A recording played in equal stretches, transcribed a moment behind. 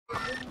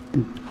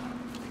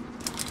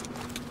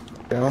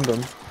Found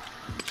him.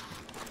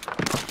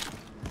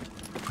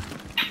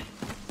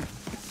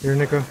 Here,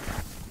 Nico.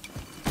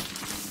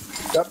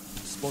 Yep.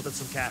 Spotted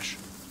some cash.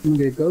 I'm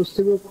gonna get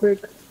ghosted real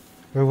quick.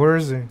 Wait, where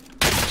is he?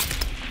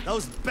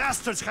 Those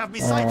bastards have me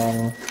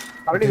sighted.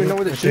 I don't even know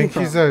where they're I shooting think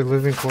from. he's at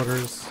living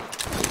quarters.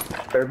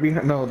 They're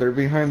behind. No, they're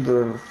behind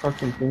the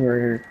fucking thing right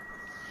here.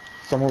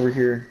 Some over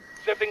here.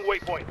 Setting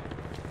waypoint.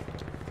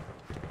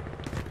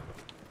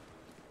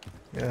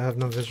 Yeah, I have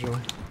no visual.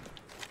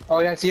 Oh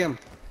yeah, I see him.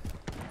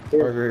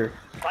 Over here.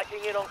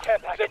 Lighting in on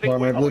camp. Setting Well,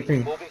 my blue waypoint.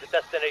 ping. Moving to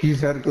destination.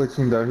 He's head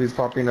glitching though. He's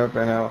popping up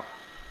and out.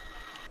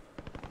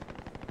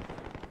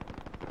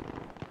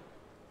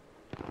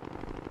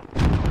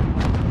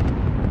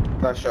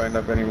 Not showing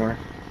up anymore.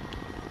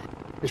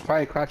 He's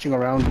probably crouching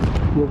around,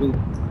 moving.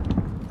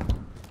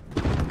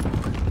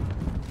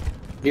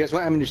 You guys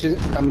want ammunition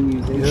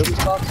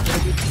box?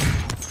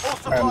 All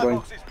supply I'm going.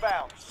 boxes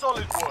found.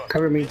 Solid work.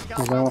 Cover me.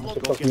 I don't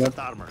want to fuck me up.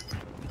 Armor.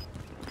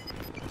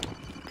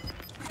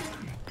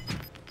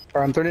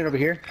 Alright, I'm throwing it over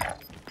here.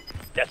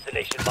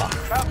 Destination box.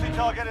 Bounty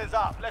target is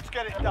up. Let's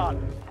get it done.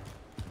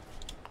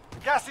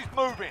 Gas is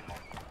moving.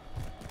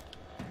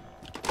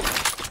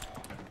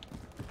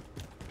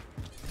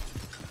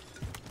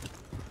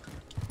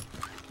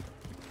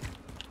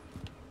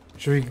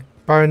 Should we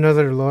buy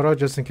another loadout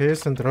just in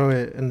case and throw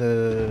it in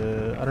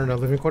the, I don't know,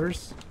 living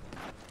quarters?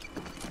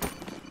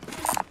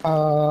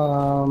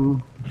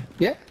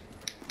 Yeah.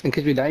 In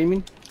case we die, you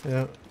mean?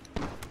 Yeah.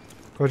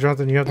 Go,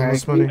 Jonathan, you have the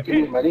most money. Give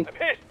me money. I'm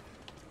hit.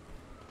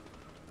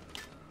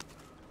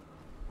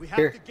 We have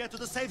Here. to get to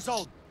the safe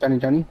zone.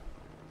 Johnny.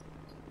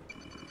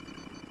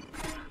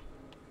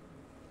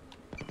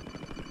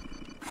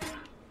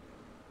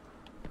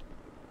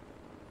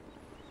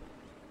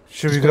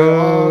 Should we Just go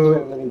all the way to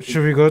go? living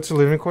Should we go to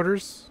living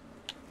quarters?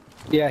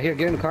 Yeah, here,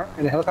 get in the car,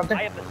 in the helicopter.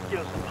 I have the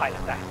skills to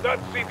pilot that.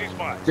 That's CT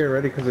smart. Get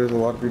ready because there's a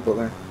lot of people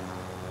there.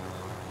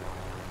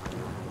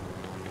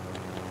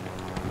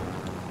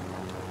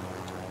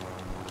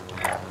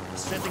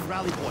 Setting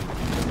rally point.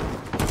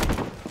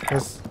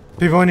 Yes.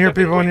 People in here,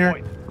 people in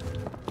here.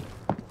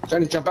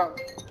 Johnny, jump out.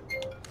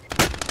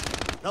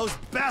 Those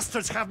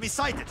bastards have me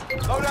sighted.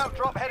 Loadout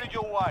drop headed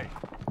your way.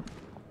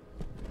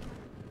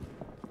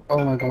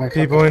 Oh my god, my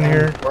People in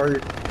here. Where are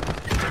you?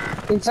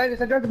 Inside,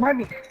 it's a drug behind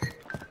me.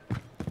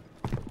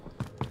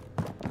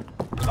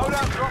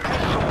 Loadout drop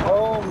headed your way.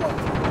 Oh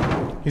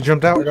my. He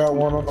jumped I out. got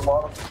one on the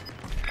bottom.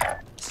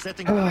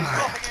 Setting Dropping in.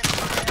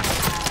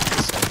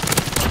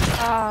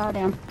 Oh,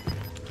 damn.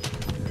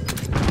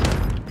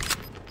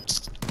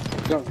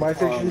 My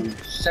station.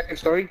 Second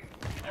story.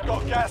 You've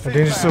got gas I think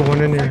there's still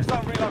one in here. Safe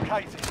zone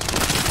relocated.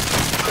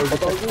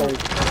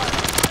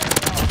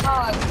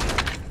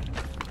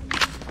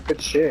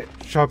 Good shit.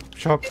 Shop.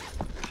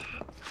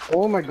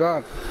 Oh my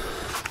god.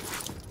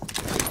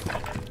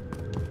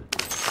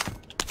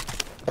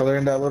 Oh, they're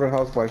in that little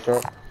house by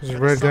shop. There's a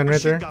red gun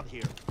right there. Gun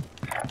here.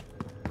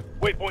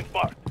 Waypoint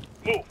marked.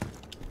 Move.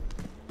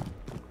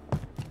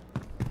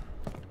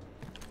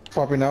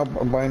 Popping out.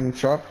 I'm buying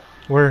shop.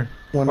 Where?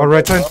 One Oh, up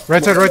right there. side.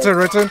 Right side, right side,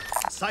 right side.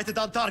 Sighted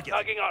on target.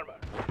 Tagging armor.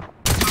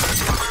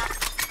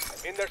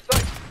 In their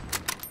sight.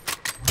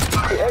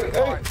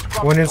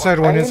 One inside,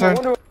 one inside.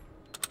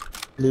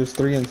 There's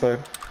 3 inside.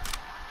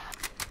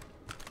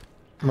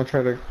 I'm gonna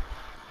try to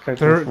catch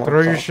Throw this your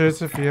one.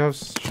 shits if you have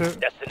shit.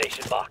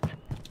 Destination locked.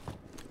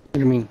 What do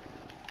you mean?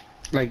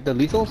 Like the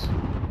lethals?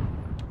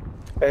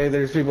 Hey,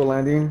 there's people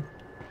landing.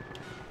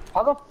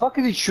 How the fuck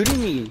is he shooting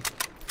me?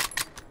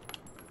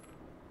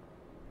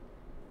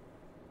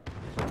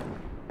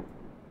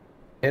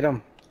 Hit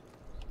him.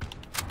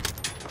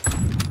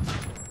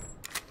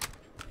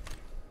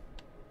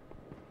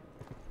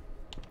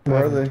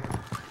 Where are they?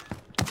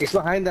 It's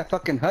behind that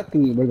fucking hut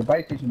thingy where the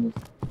buy station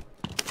is.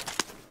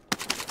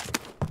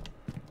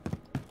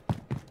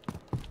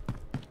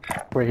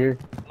 Right here.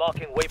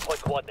 Marking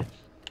waypoint coordinates.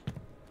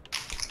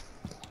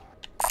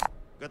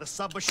 Got a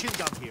submachine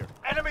gun here.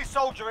 Enemy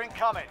soldier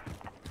incoming.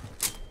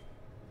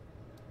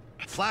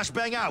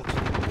 Flashbang out.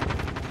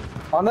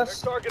 On They're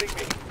us? targeting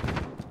me.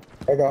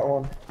 I got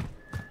one.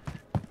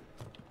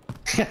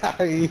 he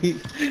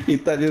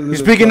thought he was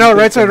He's peeking out.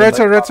 Right side, right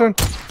side, right side.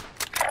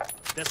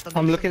 Destination.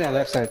 I'm looking at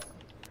left side.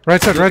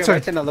 Right side, right Look at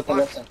side. side, I'll look at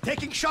left side.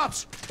 Taking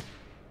shots.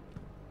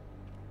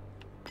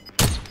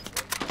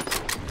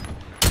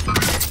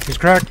 He's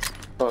cracked.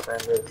 Oh, damn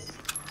this.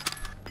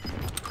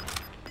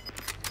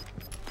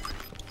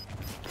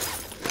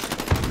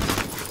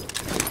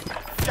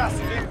 Gas is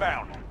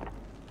inbound.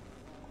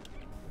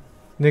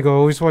 Nigga,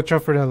 always watch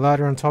out for that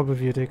ladder on top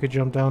of you. They could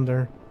jump down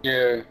there.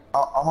 Yeah.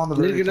 I'm on the I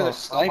need to very get another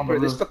top. I'm on the sniper.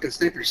 This roof. fucking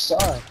sniper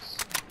sucks.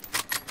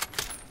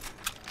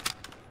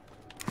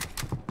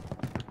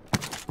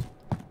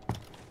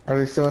 Are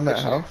they still in that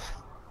house?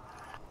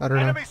 I don't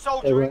know. Enemy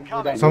soldier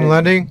incoming. Some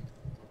landing.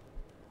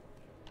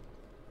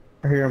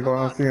 I hear him, but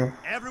I don't see him.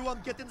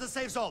 Everyone get in the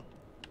safe zone.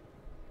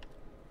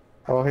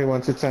 Oh, he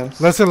went to 10.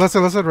 Left side,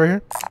 right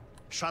here.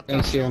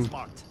 Shotgun Thank you. shields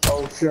marked.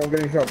 Oh shit, I'm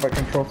getting shot by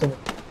control center.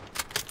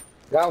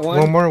 Got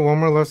One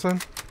more left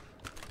side.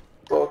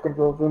 Oh,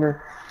 control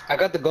center. I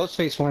got the ghost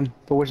face one,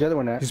 but where's the other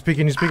one at? He's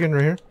speaking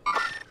right here.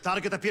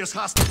 Target appears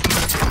hostile.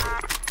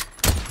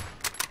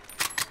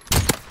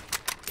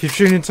 Keep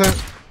shooting inside.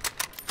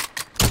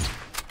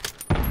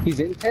 He's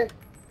in tent?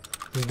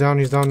 He's down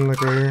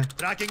like right here.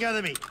 Tracking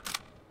enemy.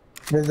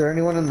 Is there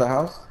anyone in the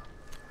house?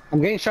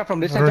 I'm getting shot from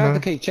this I side, don't Jonathan. know.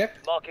 Can you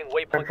check? Marking I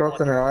waypoint crossed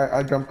 1. center.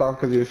 I jumped off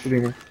because he was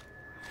shooting me.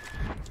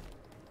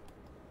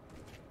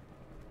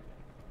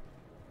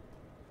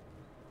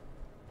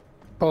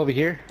 Oh, over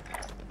here.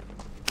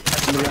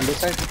 Somebody on this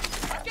side.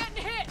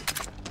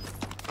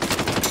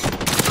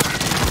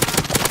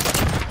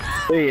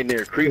 Stay in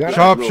there, creep.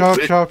 Shop.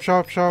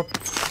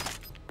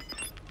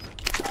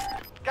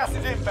 Gas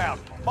is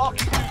inbound.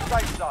 Marking new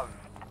safe zone.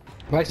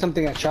 Buy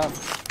something at shop.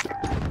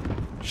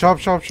 Shop.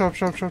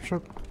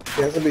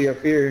 He has to be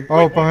up here.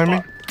 Oh, behind me.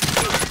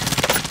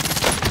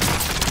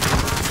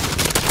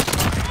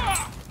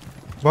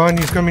 Behind,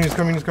 he's coming.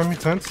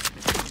 Tense.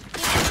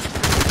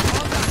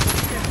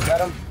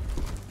 Got him.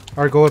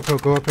 Alright, go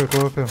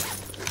uphill.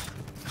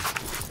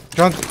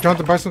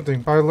 Jonathan, buy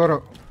something. Buy a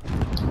loadout.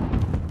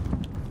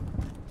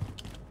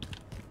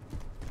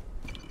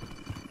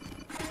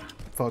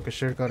 Fuck, I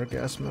should've got a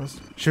gas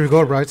mask. Should we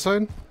go right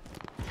side?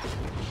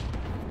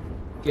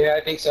 Yeah,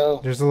 I think so.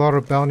 There's a lot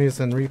of bounties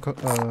and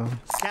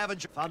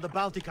Scavenger. Found the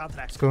bounty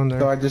contracts. let's go in So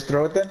there. I just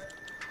throw it then?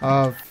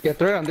 Yeah,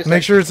 throw it on this Make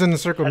side. sure it's in the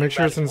circle. Make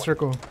sure it's in the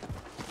circle.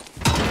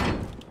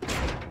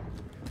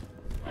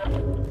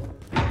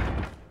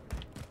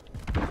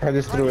 I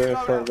just threw it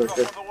as far Loadout as I drop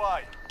could. on the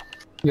way.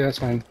 Yeah, that's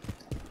fine.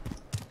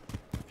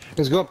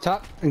 Let's go up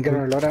top and get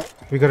our loadout.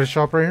 We got a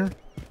shop right here.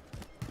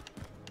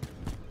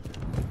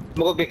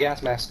 We'll go get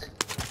gas mask.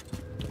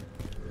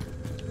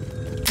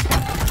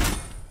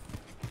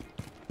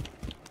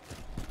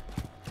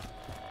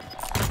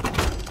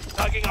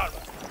 Tagging armor.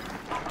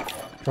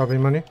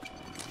 Dropping money.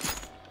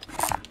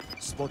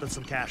 Spotted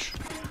some cash.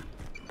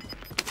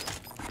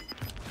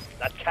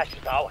 That cash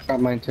is ours.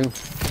 Got mine too.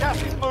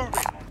 Gas is moving.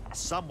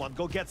 Someone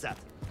go get that.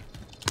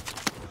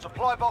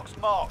 Supply box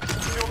marked.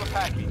 Secure the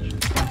package.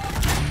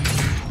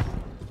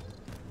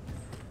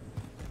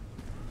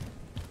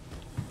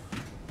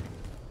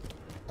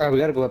 Alright, we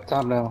gotta go up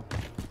top now.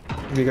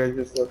 You guys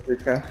just left your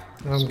car.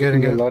 I'm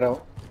getting Get it.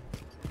 loadout.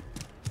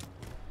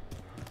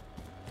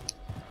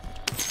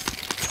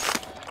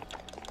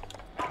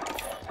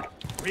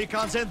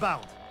 Recon's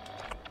inbound.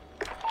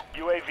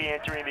 UAV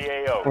entering the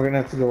AO. We're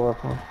gonna have to go up,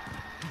 huh?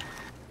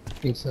 I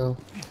think so.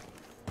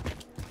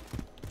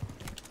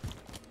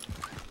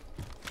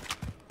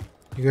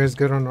 You guys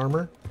good on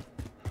armor?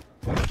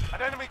 An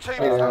enemy team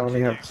I is only hunting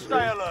you. have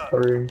Stay alert.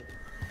 3. I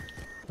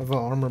have an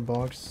armor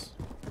box.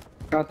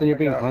 Jonathan, you're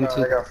being I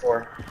hunted. got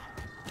 4.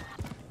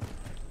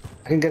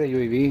 I can get a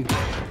UAV.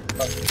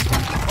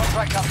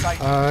 Contract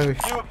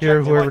update.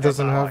 Here, whoever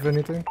doesn't have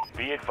anything.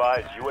 Be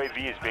advised,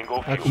 UAV is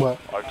bingo That's fuel.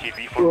 what?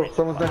 RTB for Oh,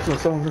 someone's next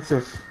to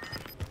us.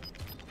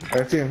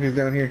 I see him. He's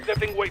down here.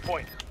 Accepting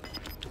waypoint.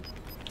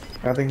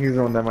 I think he's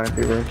the one that might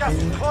be right. Gas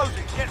is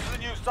closing. Get to the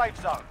new safe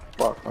zone.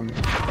 Fuck on me.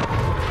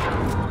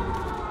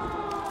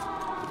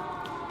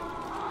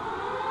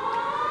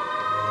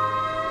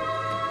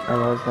 I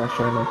know it's not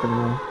showing up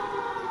anymore.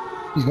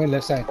 He's going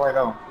left side. Oh, I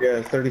know. Yeah,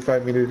 it's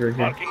 35 meters right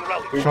here. Marking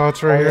rally.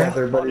 Shots right Oh, yeah, here.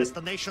 they're buddies.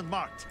 Destination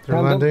marked. They're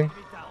Found them. landing.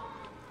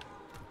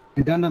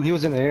 I done him. He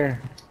was in the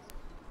air.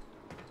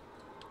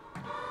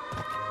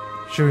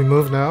 Should we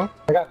move now?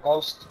 I got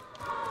ghost.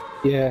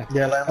 Yeah.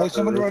 Yeah, land Oh,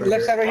 someone on the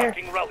left side right here.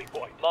 Marking rally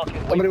point. Marking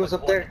Somebody waypoint was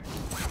up 1. there.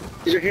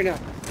 He's right here now.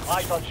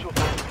 Eyes on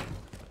shooter.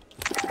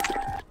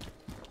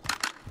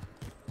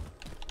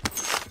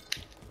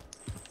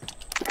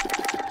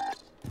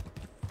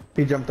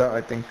 He jumped out,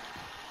 I think.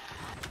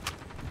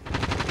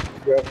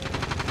 Yep.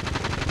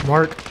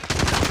 Mark.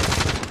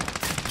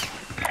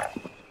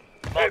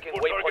 Marking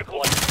waypoint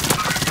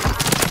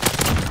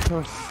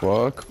 1.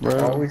 Fuck, bro.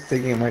 Always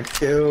taking my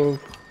kills.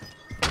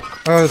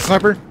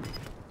 Sniper.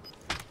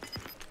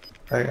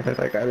 I got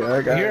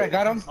it. Here, I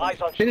got him. Eyes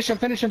on Finish him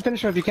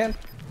if you can.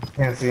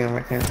 Can't see him,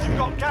 I can't see him.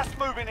 Got gas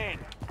moving in.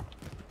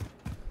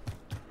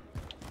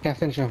 Can't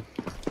finish him.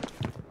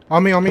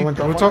 On me. Someone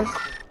drop What's on up?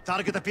 us?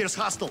 Target appears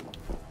hostile.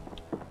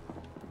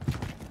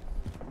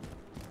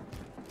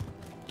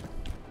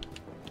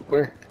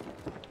 Where?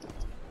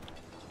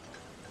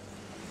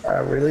 I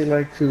really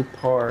like to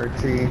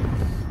party.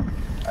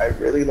 I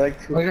really like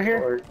to Oh, you're here?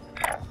 party.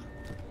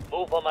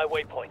 Move on my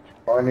waypoint.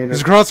 Oh, I need He's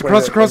to across.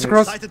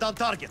 Sighted on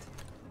target.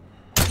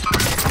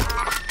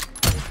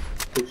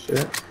 Good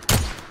shit.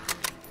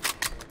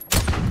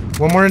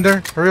 One more in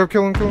there. Hurry up,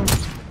 kill him.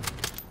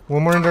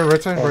 One more in there,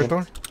 right side, right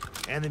door.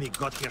 Enemy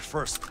got here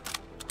first.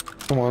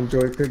 Come on,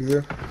 Joy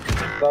Pigza.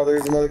 Oh,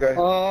 there's another guy.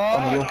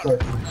 On the left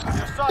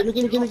side. Your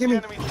safe. Gimme. Lost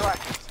the enemy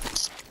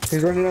trackers.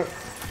 He's running up.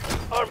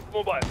 Armed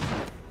mobile.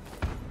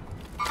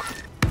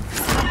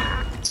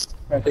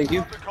 Alright, thank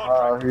you. The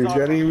contract He's is over.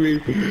 getting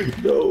me.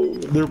 No,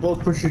 they're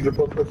both pushing.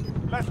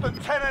 Less than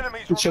 10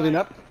 enemies He's chilling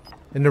remain. up.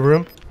 In the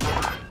room.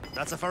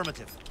 That's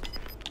affirmative.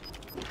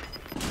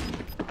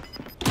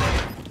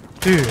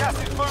 Dude. Gas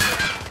is moving.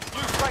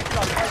 New safe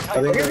zone.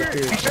 I think they're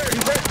here.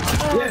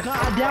 Yeah.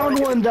 God,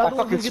 down one, I double.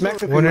 fucking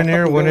smacked him. One in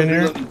here, one in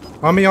here.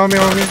 On me, on me,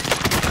 on me.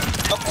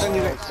 Send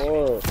you guys.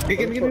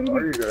 Get me.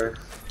 Where are you guys?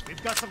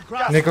 We've got some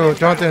grass. Nico,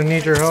 Jonathan, I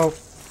need your help.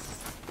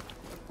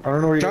 I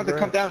don't know where you Jonathan,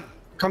 come down.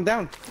 Come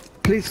down.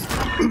 Please.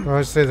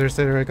 Oh, stay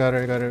there. I got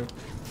it.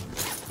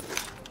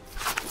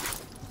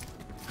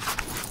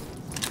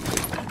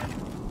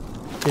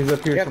 He's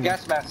up here. You have somewhere.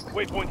 gas mask.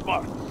 Waypoint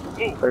marked.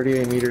 Move.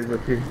 38 meters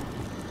up here.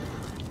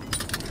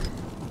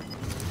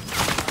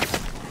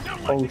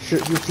 Oh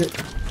shit, shit.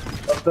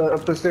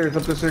 Up the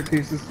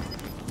staircases.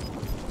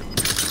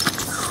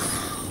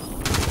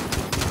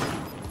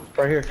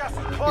 Right here. Gas is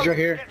He's closing. right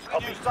here. Get to the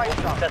new safe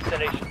zone.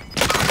 Destination.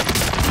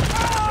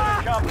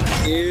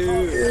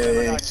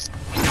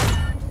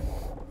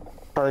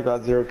 Probably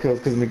got 0 kills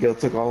because Miguel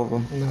took all of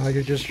them. No,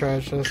 you're just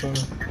trash, that's all.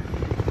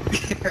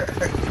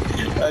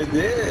 I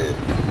did.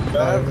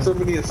 I have so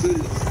many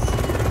assists.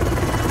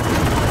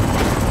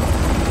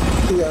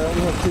 Yeah, I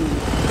only have 2.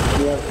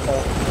 Yeah,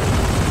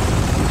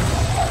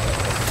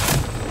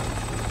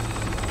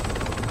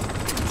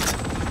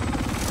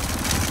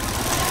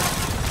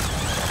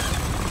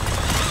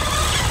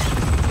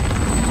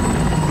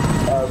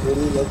 I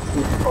really like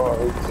 2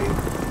 cars.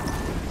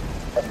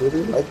 I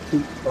really like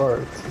 2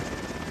 cars.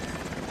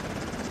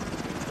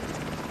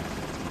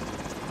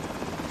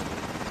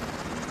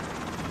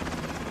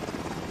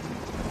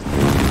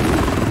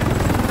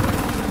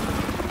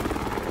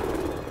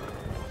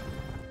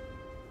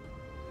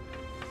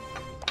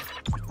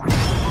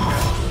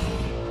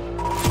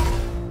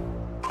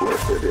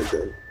 Yes, it is a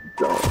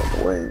John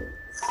Wayne.